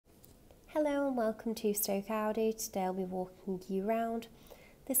Hello and welcome to Stoke Audi. Today I'll be walking you around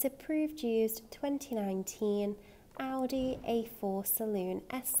this approved used 2019 Audi A4 Saloon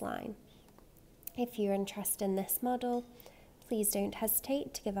S line. If you're interested in this model, please don't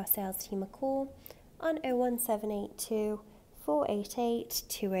hesitate to give our sales team a call on 01782 488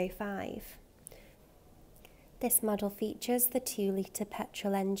 205. This model features the 2-litre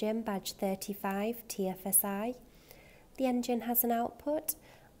petrol engine badge 35 TFSI. The engine has an output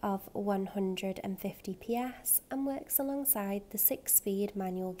of 150 PS and works alongside the 6-speed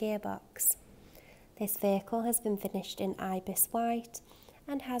manual gearbox. This vehicle has been finished in Ibis White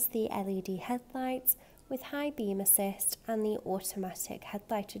and has the LED headlights with high beam assist and the automatic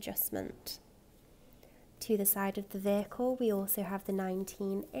headlight adjustment. To the side of the vehicle we also have the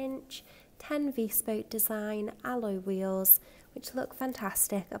 19-inch 10 V-spoke design alloy wheels, which look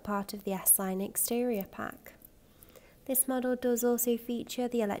fantastic, a part of the S-Line exterior pack. This model does also feature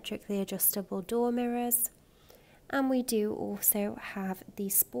the electrically adjustable door mirrors, and we do also have the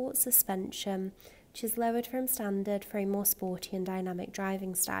sport suspension, which is lowered from standard for a more sporty and dynamic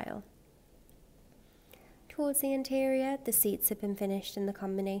driving style. Towards the interior, the seats have been finished in the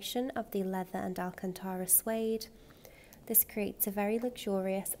combination of the leather and Alcantara suede. This creates a very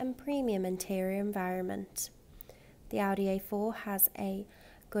luxurious and premium interior environment. The Audi A4 has a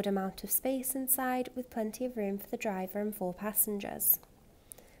good amount of space inside with plenty of room for the driver and 4 passengers.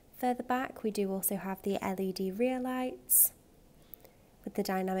 Further back we do also have the LED rear lights with the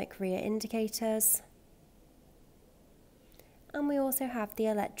dynamic rear indicators, and we also have the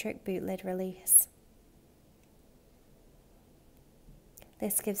electric boot lid release.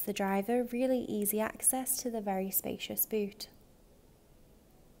 This gives the driver really easy access to the very spacious boot.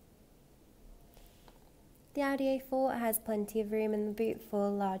 The Audi A4 has plenty of room in the boot for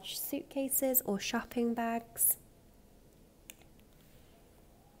large suitcases or shopping bags.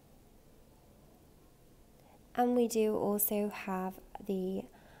 And we do also have the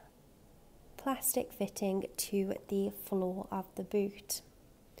plastic fitting to the floor of the boot.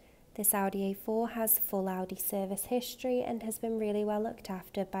 This Audi A4 has full Audi service history and has been really well looked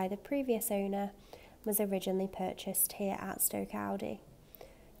after by the previous owner, was originally purchased here at Stoke Audi.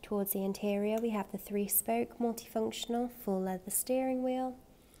 Towards the interior we have the 3-spoke multifunctional full leather steering wheel.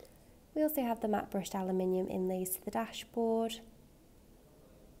 We also have the matte brushed aluminium inlays to the dashboard,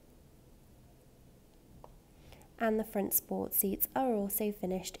 and the front sport seats are also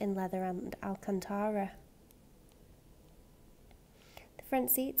finished in leather and Alcantara. The front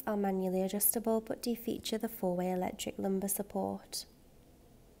seats are manually adjustable but do feature the 4-way electric lumbar support.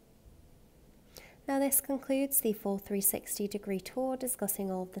 Now this concludes the full 360-degree tour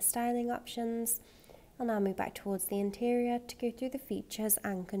discussing all of the styling options. I'll now move back towards the interior to go through the features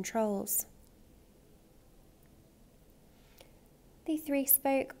and controls. The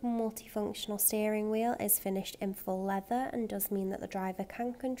 3-spoke multifunctional steering wheel is finished in full leather and does mean that the driver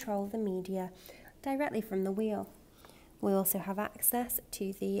can control the media directly from the wheel. We also have access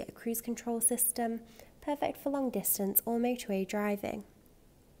to the cruise control system, perfect for long distance or motorway driving.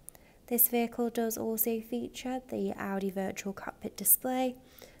 This vehicle does also feature the Audi virtual cockpit display.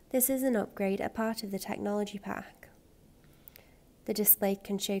 This is an upgrade, a part of the technology pack. The display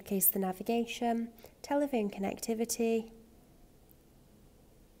can showcase the navigation, telephone connectivity,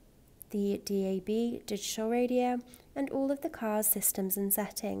 the DAB, digital radio, and all of the car's systems and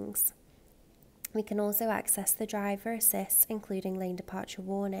settings. We can also access the driver assist, including lane departure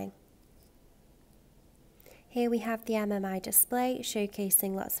warning. Here we have the MMI display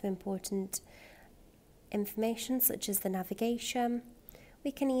showcasing lots of important information such as the navigation.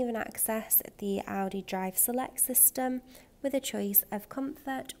 We can even access the Audi Drive Select system with a choice of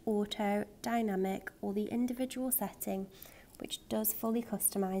comfort, auto, dynamic, or the individual setting, which does fully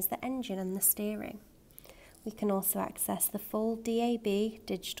customize the engine and the steering. We can also access the full DAB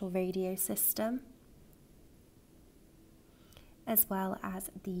digital radio system, as well as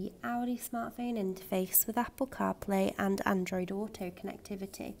the Audi smartphone interface with Apple CarPlay and Android Auto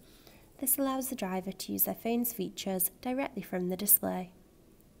connectivity. This allows the driver to use their phone's features directly from the display.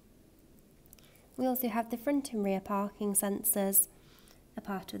 We also have the front and rear parking sensors, a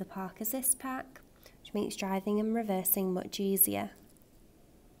part of the Park Assist pack, which makes driving and reversing much easier.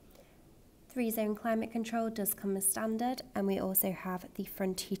 3-zone climate control does come as standard, and we also have the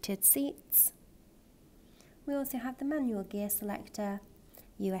front heated seats. We also have the manual gear selector,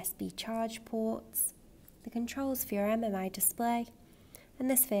 USB charge ports, the controls for your MMI display, and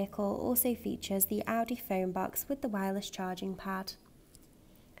this vehicle also features the Audi phone box with the wireless charging pad.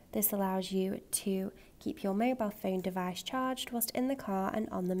 This allows you to keep your mobile phone device charged whilst in the car and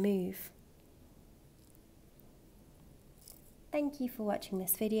on the move. Thank you for watching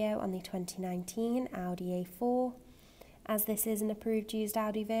this video on the 2019 Audi A4. As this is an approved used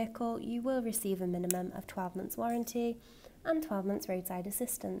Audi vehicle, you will receive a minimum of 12 months warranty and 12 months roadside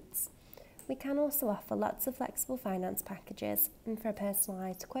assistance. We can also offer lots of flexible finance packages, and for a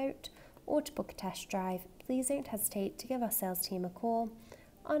personalised quote or to book a test drive, please don't hesitate to give our sales team a call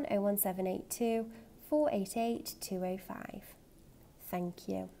on 01782 488 205. Thank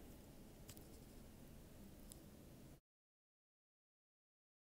you.